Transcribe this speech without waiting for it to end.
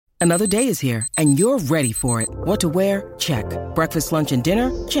Another day is here, and you're ready for it. What to wear? Check. Breakfast, lunch, and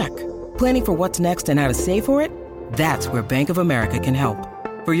dinner? Check. Planning for what's next and how to save for it? That's where Bank of America can help.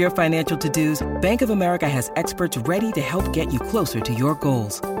 For your financial to-dos, Bank of America has experts ready to help get you closer to your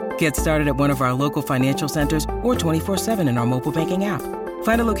goals. Get started at one of our local financial centers or 24/7 in our mobile banking app.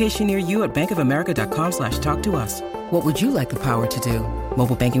 Find a location near you at bankofamerica.com/talktous. What would you like the power to do?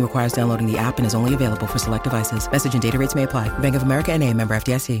 Mobile banking requires downloading the app and is only available for select devices. Message and data rates may apply. Bank of America N.A., member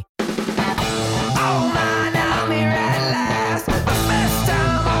FDIC. Oh man, I'm here at last. The best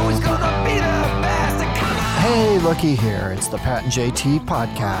time, always gonna be the best. Come on. Hey, looky here. It's the Pat and JT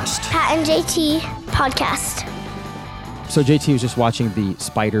podcast. Pat and JT podcast. So JT was just watching the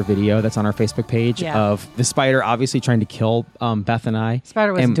spider video that's on our Facebook page of the spider obviously trying to kill Beth and I.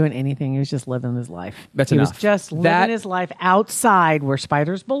 Spider wasn't doing anything. He was just living his life. That's he enough. was just living his life outside where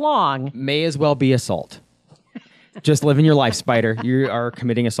spiders belong. May as well be assault. Just living your life, spider. You are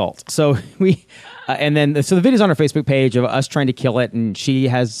committing assault. So so the video's on our Facebook page of us trying to kill it, and she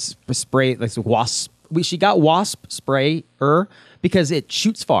has spray like wasp. She got wasp spray because it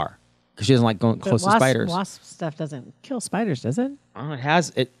shoots far. Because she doesn't like going close to spiders. Wasp stuff doesn't kill spiders, does it? It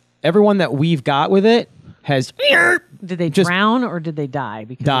has. Everyone that we've got with it has. Did they drown or did they die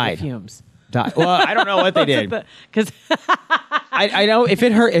because of the fumes? Died. Well, I don't know what they did. Because I know if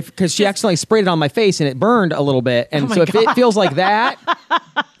it hurt, because she accidentally sprayed it on my face and it burned a little bit. And so if it feels like that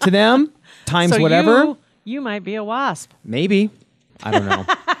to them, times whatever. You might be a wasp. Maybe. I don't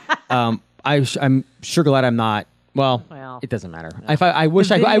know. I'm sure glad I'm not. Well, it doesn't matter. No.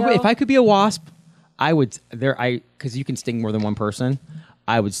 If I could be a wasp, I would. Because you can sting more than one person.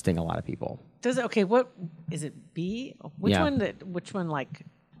 I would sting a lot of people. Does it? Okay. What is it? Bee? Which one? Like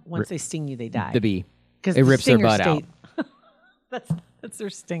once they sting you, they die. The bee. Because it rips their butt out. That's their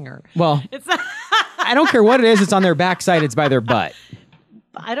stinger. Well, I don't care what it is. It's on their backside. It's by their butt.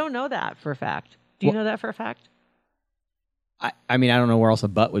 I don't know that for a fact. Do you know that for a fact? I mean, I don't know where else a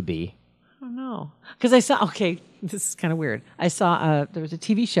butt would be. I don't know. Because I saw, this is kind of weird. I saw, there was a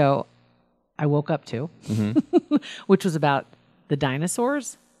TV show I woke up to, which was about the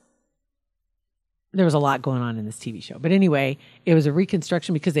dinosaurs. There was a lot going on in this TV show. But anyway, it was a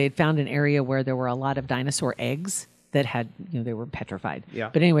reconstruction because they had found an area where there were a lot of dinosaur eggs that had, they were petrified. Yeah.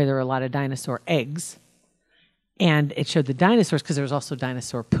 But anyway, there were a lot of dinosaur eggs. And it showed the dinosaurs because there was also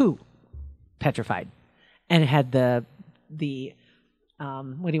dinosaur poo petrified. And it had the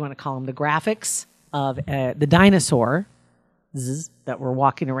what do you want to call them? The graphics of the dinosaur that were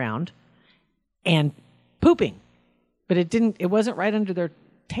walking around and pooping, but it wasn't right under their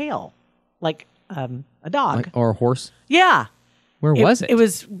tail, like a dog or a horse. Yeah. Where was it? It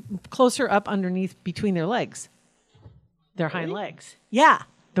was closer up underneath between their legs, their hind legs. Yeah.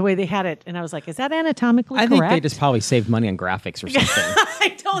 The way they had it. And I was like, is that anatomically correct? I think they just probably saved money on graphics or something.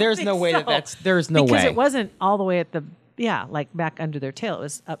 I don't There's think no way so. There's no way. Because it wasn't all the way at like back under their tail. It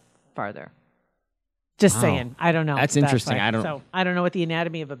was up farther. Just saying. I don't know. That's interesting. I don't know what the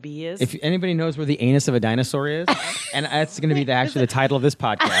anatomy of a bee is. If anybody knows where the anus of a dinosaur is, and that's going to be the title of this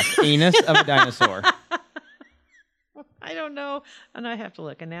podcast, Anus of a Dinosaur. I don't know. And I have to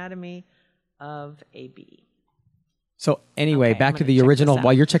look. Anatomy of a bee. So anyway, back to the original.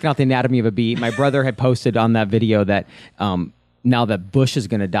 While you're checking out the anatomy of a bee, my brother had posted on that video that now that bush is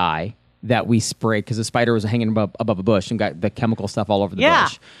going to die, that we sprayed because the spider was hanging above a bush and got the chemical stuff all over the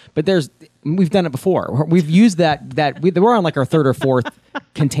bush. But we've done it before. We've used we're on like our third or fourth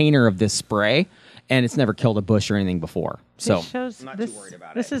container of this spray, and it's never killed a bush or anything before. So I'm not too worried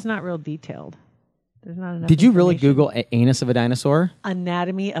about it. This is not real detailed. There's not enough. Did you really Google anus of a dinosaur?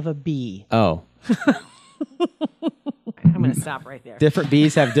 Anatomy of a bee. Oh. I'm going to stop right there. Different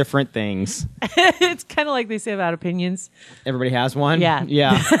bees have different things. It's kind of like they say about opinions. Everybody has one? Yeah.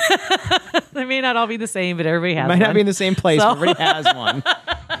 Yeah. They may not all be the same, but everybody has one. Might not be in the same place, but everybody has one.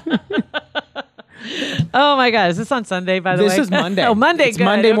 Oh, my God. Is this on Sunday, by the way? This is Monday. Oh, Monday. It's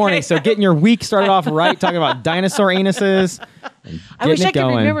Monday morning, so getting your week started off right, talking about dinosaur anuses. I wish I could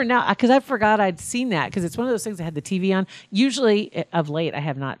remember now, because I forgot I'd seen that, because it's one of those things that had the TV on. Usually, of late, I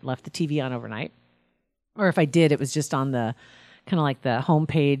have not left the TV on overnight. Or if I did, it was just on the kind of like the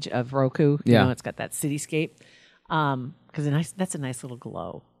homepage of Roku. You know, it's got that cityscape. Because that's a nice little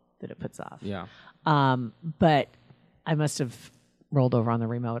glow that it puts off. Yeah. But I must have rolled over on the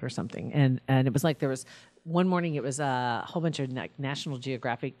remote or something. And it was like there was one morning, it was a whole bunch of National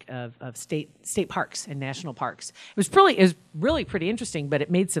Geographic of state parks and national parks. It was really pretty interesting, but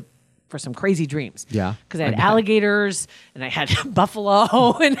it made for some crazy dreams. Yeah. Because I had alligators and I had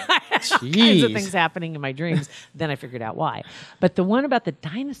buffalo and I had all kinds of things happening in my dreams. Then I figured out why. But the one about the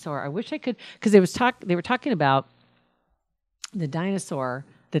dinosaur, I wish I could, because they were talking about the dinosaur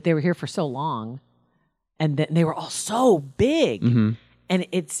that they were here for so long, and then they were all so big. Mm-hmm. And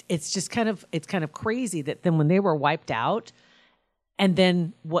it's just kind of crazy that then when they were wiped out, and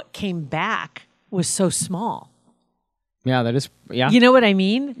then what came back was so small. Yeah, that is. Yeah. You know what I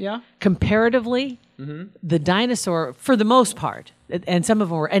mean? Yeah. Comparatively, the dinosaur, for the most part, and some of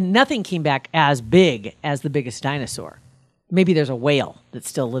them were, and nothing came back as big as the biggest dinosaur. Maybe there's a whale that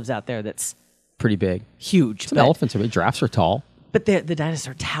still lives out there that's Pretty big. huge. Some elephants are big. Giraffes are tall. But the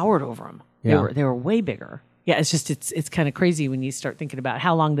dinosaur towered over them. Yeah. They were way bigger. Yeah, it's just it's kind of crazy when you start thinking about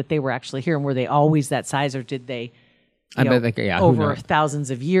how long that they were actually here, and were they always that size, or did they? I bet they, who over knows?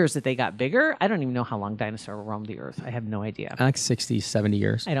 thousands of years that they got bigger. I don't even know how long dinosaurs roamed the earth. I have no idea. Like 60, 70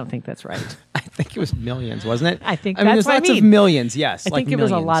 years. I don't think that's right. I think it was millions, wasn't it? I think mean, that's there's what I lots of mean. millions. Yes, I like think it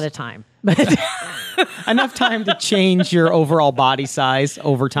was a millions. lot of time, but Enough time to change your overall body size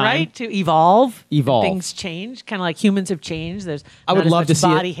over time. right to evolve. Evolve. Things change, kind of like humans have changed. There's I would not as love much to see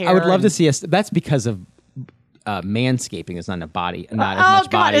body it. hair. I would love and- to see us. That's because of manscaping is not enough body, not as Oh much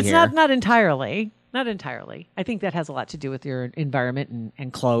God, body it's hair. not entirely. Not entirely. I think that has a lot to do with your environment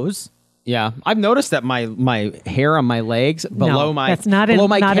and clothes. Yeah, I've noticed that my hair on my legs below my that's not in- below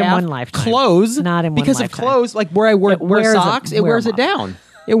my not in calf, one lifetime. clothes Not in one because lifetime. of clothes, like where I wear wears it- socks, it wear wears them it off. down.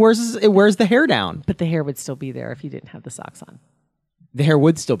 It wears the hair down. But the hair would still be there if you didn't have the socks on. The hair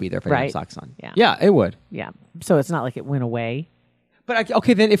would still be there if I didn't have Right. socks on. Yeah. Yeah, it would. Yeah. So it's not like it went away. But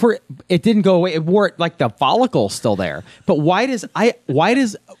okay, then if it didn't go away, it wore like the follicle's still there. But why does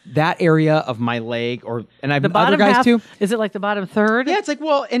that area of my leg and I've The other bottom guys half, too? is it like the bottom third? Yeah, it's like,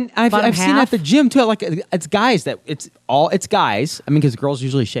 well, and I've Bottom seen half? at the gym too. Like it's guys that it's guys. I mean, because girls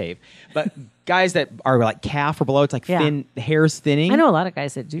usually shave, but guys that are like calf or below, it's like Yeah. thin. The hair's thinning. I know a lot of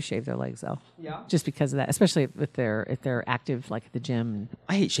guys that do shave their legs though. Yeah. Just because of that, especially if they're active like at the gym.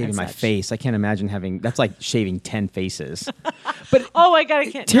 I hate shaving and my such. face. I can't imagine having that's like shaving 10 faces. But Oh my God, I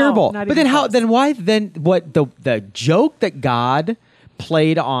can't. terrible. No, not but even then how? close. Then why? Then what? The joke that God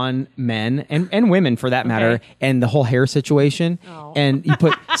played on men and women for that matter, Okay. and the whole hair situation. Oh. And you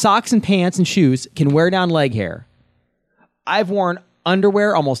put socks and pants and shoes can wear down leg hair. I've worn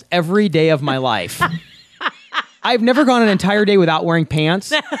underwear almost every day of my life. I've never gone an entire day without wearing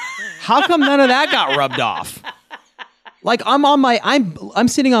pants. How come none of that got rubbed off? Like I'm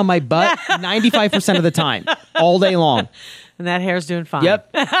sitting on my butt 95% of the time, all day long. And that hair's doing fine.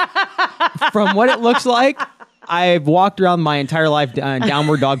 Yep. From what it looks like, I've walked around my entire life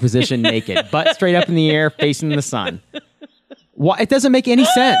downward dog position naked, butt straight up in the air, facing the sun. Why? It doesn't make any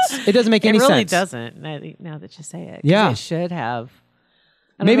sense. It doesn't make any It really sense. doesn't. Now that you say it, 'Cause Yeah. it should have.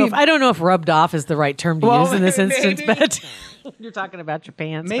 Maybe- I don't know if rubbed off is the right term to Well, use in this instance, maybe. but you're talking about your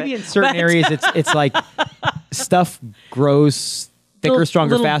pants. Maybe but- in certain but- areas it's like stuff grows thicker, little-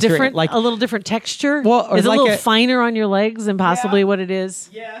 stronger, little faster. different, Like a little different texture. Well, or is it like a little a- finer on your legs than possibly what it is?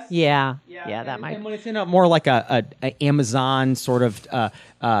 Yes. Yeah, that and, might. And when it's in a more like a Amazon sort of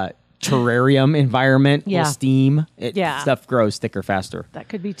terrarium environment, Yeah. little steam, Yeah. stuff grows thicker, faster. That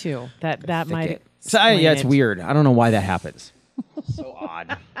could be too. That might. So explain yeah, it's it. weird. I don't know why that happens. So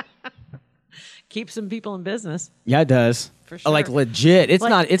odd. Keep some people in business. Yeah, it does. For sure. Like legit. It's Like,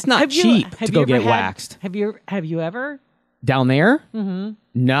 not have you- cheap have to you go ever get had- waxed. Have you ever? Down there? Mm-hmm.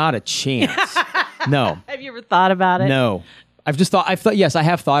 Not a chance. No. Have you ever thought about it? No. I've thought yes, I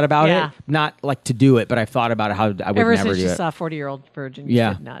have thought about Yeah. it. Not like to do it, but I've thought about how I would Ever never since do you it. saw 40-Year-Old Virgin, you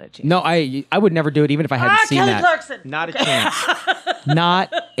Yeah. said not a chance. No, I would never do it even if I hadn't seen Kelly that. Clarkson. Not a chance.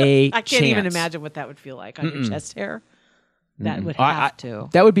 Not a I can't chance. even imagine what that would feel like on your chest hair. That would I- have to.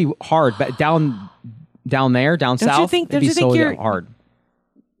 That would be hard, but down there, down Don't you south, think- it'd don't be you think so you're- hard.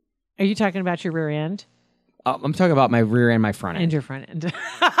 Are you talking about your rear end I'm talking about my rear and my front end. and your front end?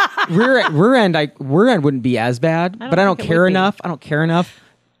 rear end wouldn't be as bad, but I don't think it care would be. enough. I don't care enough.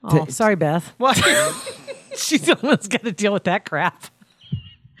 Oh, sorry, Beth. What? She's the one that's got to deal with that crap.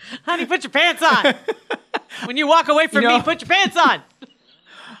 Honey, put your pants on. When you walk away from You know- me, put your pants on.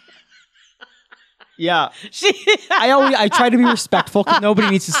 Yeah. She, I try to be respectful because nobody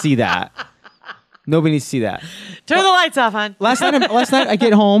needs to see that. Nobody needs to see that. turn the lights off, hon. Last night I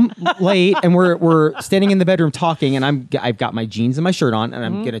get home late and we're standing in the bedroom talking and I've got my jeans and my shirt on and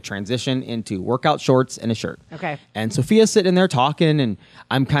I'm gonna transition into workout shorts and a shirt. Okay. And Sophia's sitting there talking and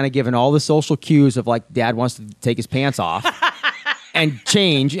I'm kind of giving all the social cues of like Dad wants to take his pants off and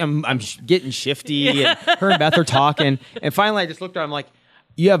change. I'm getting shifty and her and Beth are talking and finally I just looked at her. I'm like,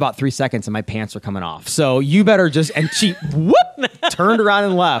 you have about 3 seconds and my pants are coming off. So you better just and she turned around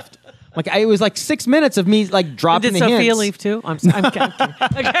and left. Like it was like 6 minutes of me like dropping Did the Sophia hints. leave too? I'm kidding.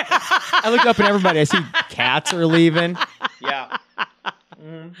 Okay. I looked up at everybody. I see cats are leaving. Yeah.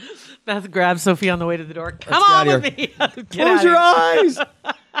 Beth grabbed Sophia on the way to the door. Come get on outta with me. Get Close outta your here.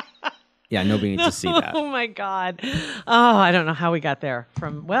 eyes. Yeah, nobody needs to see that. Oh my God. Oh, I don't know how we got there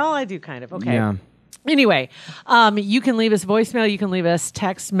from. Well, I do kind of. Okay. Yeah. Anyway, you can leave us voicemail. You can leave us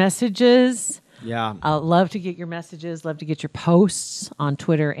text messages. Yeah. Love to get your messages. Love to get your posts on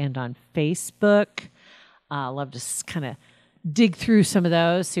Twitter and on Facebook. Love to kind of dig through some of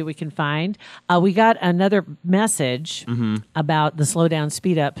those, see what we can find. We got another message about the slow down,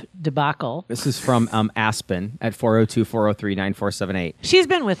 speed up debacle. This is from Aspen at 402-403-9478. She's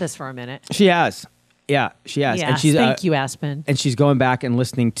been with us for a minute. She has. Yeah, she has. Yes, And she's, thank you, Aspen. And she's going back and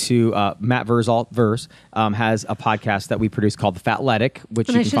listening to Matt Verzalt has a podcast that we produce called The Fatletic, which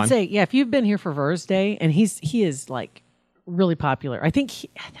And you I can should find. say, yeah, if you've been here for Ver's Day, and he is like really popular. I think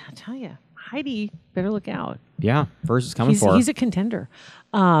I'll tell you, Heidi better look out. Yeah, Verz is coming for her. He's a contender.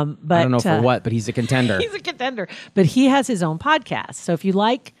 But I don't know for what, but he's a contender. He's a contender. But he has his own podcast. So if you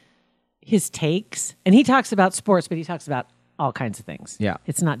like his takes, and he talks about sports, but he talks about all kinds of things. Yeah.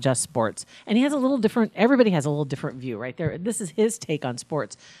 It's not just sports. And he has a little different, everybody has a little different view right there. This is his take on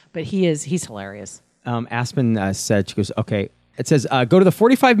sports, but he's hilarious. Aspen said, she goes, okay, it says, go to the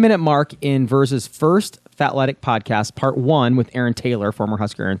 45-minute mark in Verz's first Fatletic podcast, part 1 with Aaron Taylor, former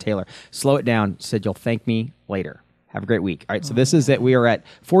Husker Aaron Taylor. Slow it down. Said, you'll thank me later. Have a great week. All right, so this is it. We are at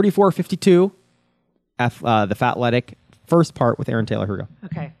 4452, the Fatletic first part with Aaron Taylor. Here we go.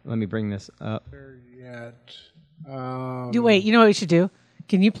 Okay. Let me bring this up. Wait, you know what we should do?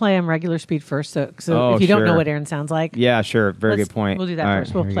 Can you play him regular speed first? So Oh, if you don't know sure. what Aaron sounds like, Yeah, sure. Very let's- good point. We'll do that All right,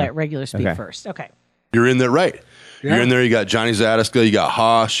 first. We'll here we play go. it regular speed Okay. first. Okay. You're in there right. You're in there. You got Johnny Zadiska, you got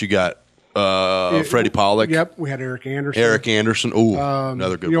Haas, you got Freddie Pollock, Yep, we had Eric Anderson. Eric Anderson. Ooh,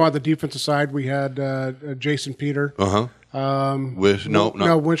 another good You know, one. on the defensive side, we had Jason Peter. With no,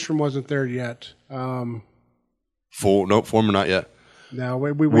 Winstrom wasn't there yet. Former not yet. No,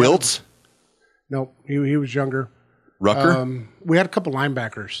 we Wiltz, Nope, he was younger. Rucker, We had a couple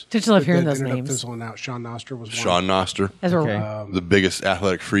linebackers. Did you love that- hearing that those ended up names? fizzling out. Sean Noster was one. Sean Noster, As we're, Okay. the biggest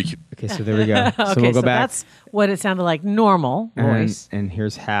athletic freak. Okay, so there we go. So okay, we'll go so back. that's what it sounded like normal voice. And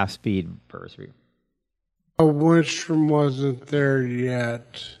here's half speed Verz. Winstrom wasn't there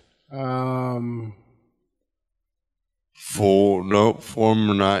yet.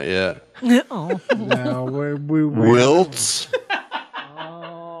 Former not yet. Oh, No, we Wiltz,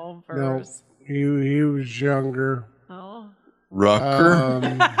 oh, no, Verz. he was younger. Oh. Rucker,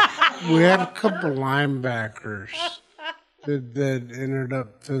 We had a couple linebackers that ended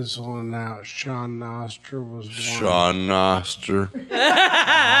up fizzling out. Sean Noster was one. Sean Noster,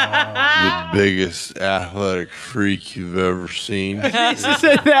 the biggest athletic freak you've ever seen.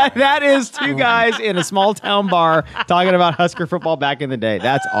 that is two guys in a small town bar talking about Husker football back in the day.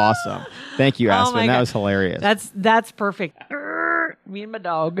 That's awesome. Thank you, Oh Aspen. my That God. was hilarious. That's perfect. Me and my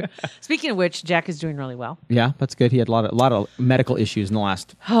dog. Speaking of which, Jack is doing really well. Yeah, that's good. He had a lot of medical issues in the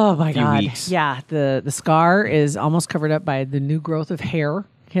last. Oh my few God. weeks. Yeah, the scar is almost covered up by the new growth of hair.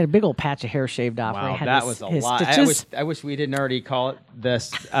 He had a big old patch of hair shaved off. where he Wow, had that his, was a his lot. Stitches. I wish we didn't already call it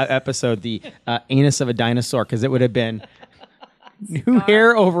this episode the anus of a dinosaur, because it would have been new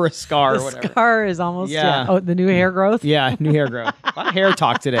hair over a scar or The whatever. scar is almost Yeah. Oh, the new hair growth. Yeah, new hair growth. A lot of hair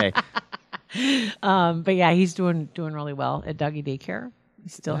talk today. But yeah, he's doing really well at doggy daycare.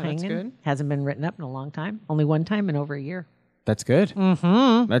 He's still Yeah, that's hanging. good. Hasn't been written up in a long time. Only one time in over a year. That's good.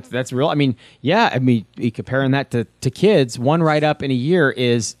 Mm-hmm. That's real. I mean, yeah. I mean, you comparing that to kids, one write up in a year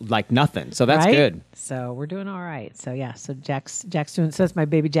is like nothing. So that's Right? good. So we're doing all right. So yeah, so Jack's doing. So that's my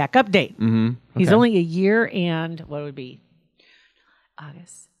baby Jack update. Mm-hmm. He's Okay. only a year and what would it be?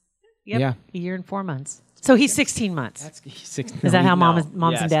 August. Yep. Yeah. A year and 4 months. So he's 16 months. Is that how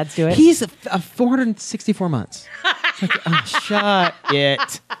moms and dads do it? He's a 464 months. It's like, oh, shut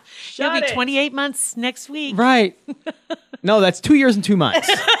it. He'll be 28 months next week. Right. No, that's 2 years and 2 months.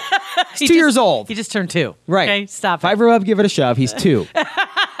 He's 2 years old. He just turned 2. Right. Okay, stop If I it. ever up, give it a shove. He's 2.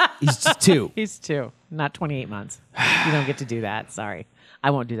 He's just 2. He's 2, not 28 months. You don't get to do that. Sorry. I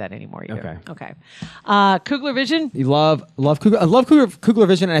won't do that anymore either. Okay. Kugler Vision. You love Kugler. I love Kugler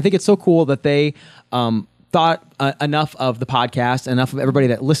Vision, and I think it's so cool that they thought enough of the podcast, enough of everybody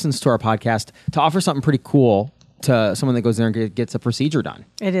that listens to our podcast to offer something pretty cool to someone that goes there and gets a procedure done.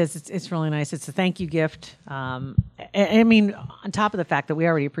 It is. It's really nice. It's a thank you gift. I mean, on top of the fact that we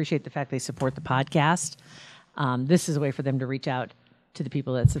already appreciate the fact they support the podcast, this is a way for them to reach out to the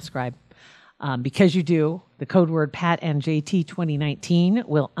people that subscribe. Because you do, the code word Pat and JT 2019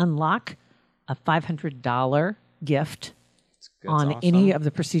 will unlock a $500 gift on any of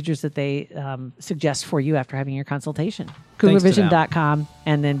the procedures that they suggest for you after having your consultation. Thanks to them. CougarVision.com,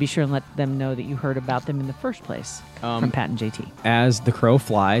 and then be sure and let them know that you heard about them in the first place from Pat and JT. As the crow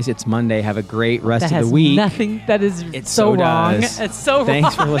flies, it's Monday. Have a great rest That of has the week. nothing. That is It so wrong. does. It's so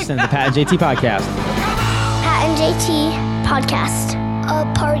Thanks wrong. for listening to the Pat and JT podcast. Pat and JT Podcast,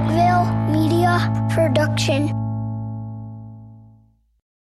 a Parkville Media Production.